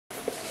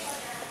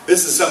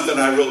This is something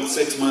I wrote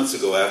 6 months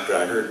ago after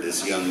I heard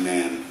this young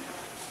man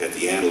at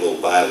the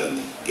Antelope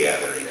Island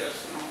gathering.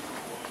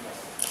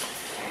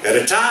 At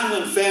a time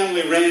when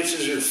family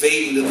ranches are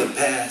fading to the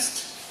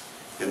past,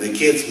 and the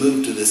kids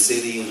move to the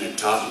city and are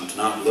taught to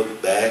not look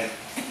back,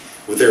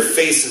 with their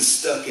faces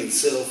stuck in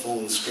cell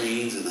phone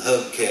screens and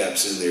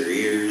hubcaps in their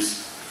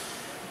ears,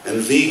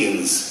 and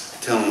vegans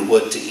telling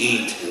what to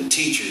eat, and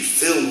teachers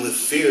filled with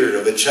fear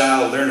of a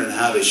child learning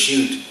how to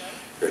shoot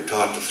or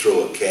taught to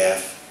throw a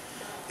calf,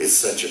 it's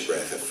such a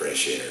breath of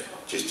fresh air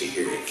just to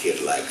hear a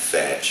kid like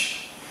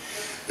Thatch.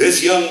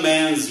 This young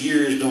man's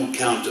years don't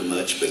count to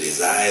much, but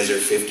his eyes are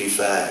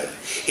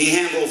 55. He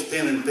handles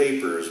pen and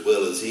paper as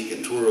well as he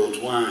can twirl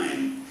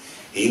twine.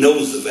 He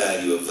knows the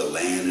value of the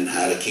land and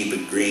how to keep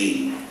it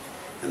green.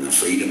 And the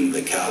freedom of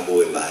the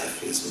cowboy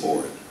life is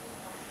more.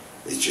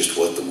 It's just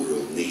what the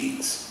world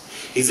needs.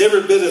 He's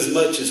every bit as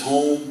much as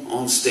home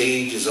on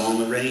stage as on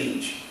the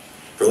range.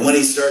 For when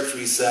he starts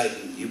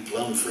reciting, you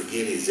plumb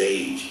forget his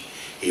age.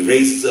 He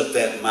raises up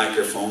that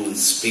microphone and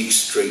speaks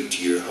straight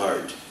to your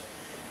heart.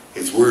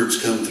 His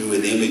words come through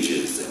with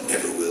images that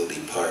never will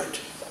depart,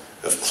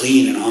 of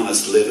clean and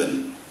honest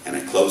living and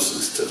a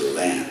closeness to the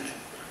land,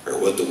 or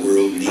what the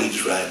world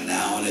needs right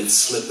now, and it's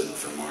slipping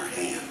from our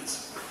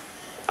hands.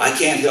 I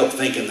can't help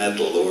thinking that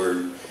the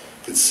Lord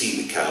could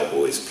see the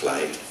cowboy's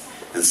plight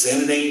and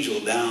send an angel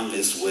down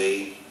this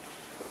way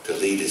to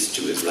lead us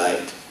to his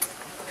light.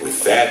 With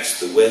Thatch,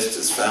 the West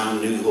has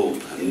found new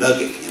hope, a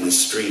nugget in a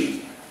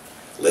stream.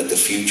 Let the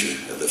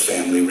future of the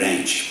family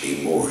ranch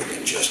be more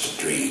than just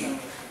a dream.